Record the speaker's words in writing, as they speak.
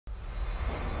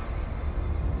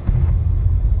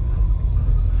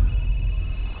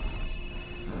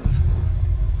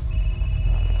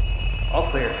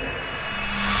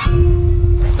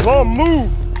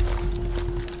move!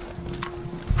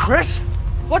 Chris?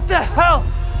 What the hell?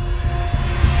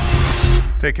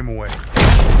 Take him away.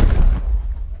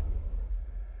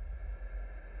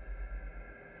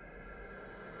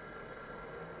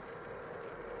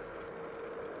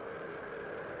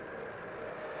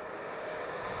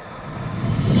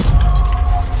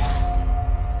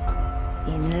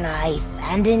 In life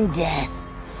and in death,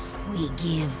 we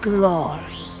give glory.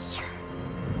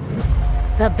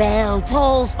 The bell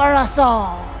tolls for us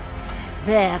all.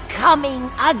 They're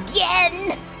coming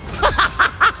again!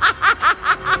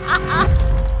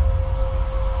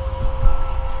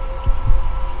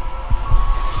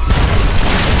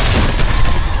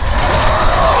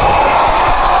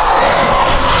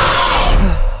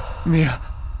 Mia.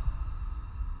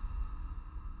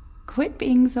 Quit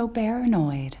being so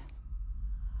paranoid.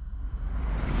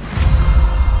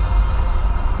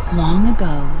 Long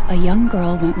ago, a young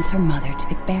girl went with her mother to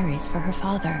pick berries for her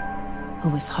father, who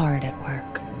was hard at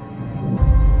work.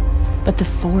 But the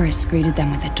forest greeted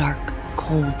them with a dark,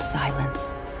 cold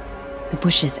silence. The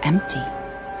bushes empty.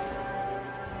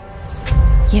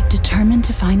 Yet determined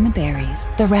to find the berries,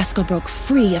 the rascal broke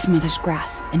free of Mother's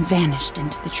grasp and vanished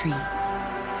into the trees.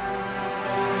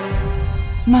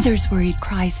 Mother's worried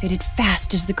cries faded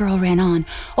fast as the girl ran on,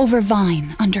 over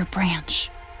vine, under branch,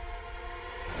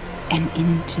 and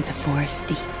into the forest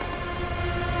deep.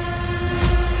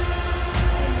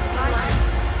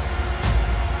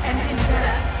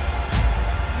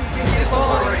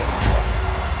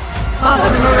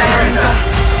 Mother Miranda!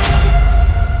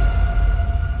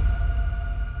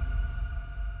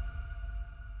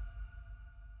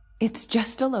 It's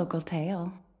just a local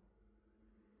tale.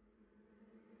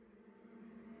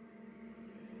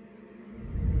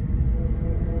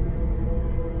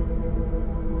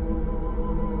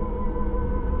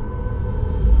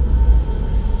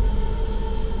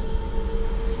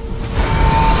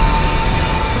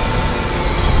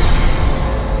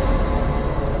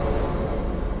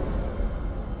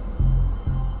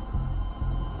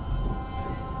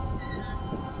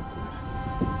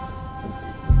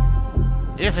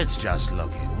 If it's just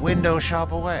looking, window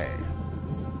shop away.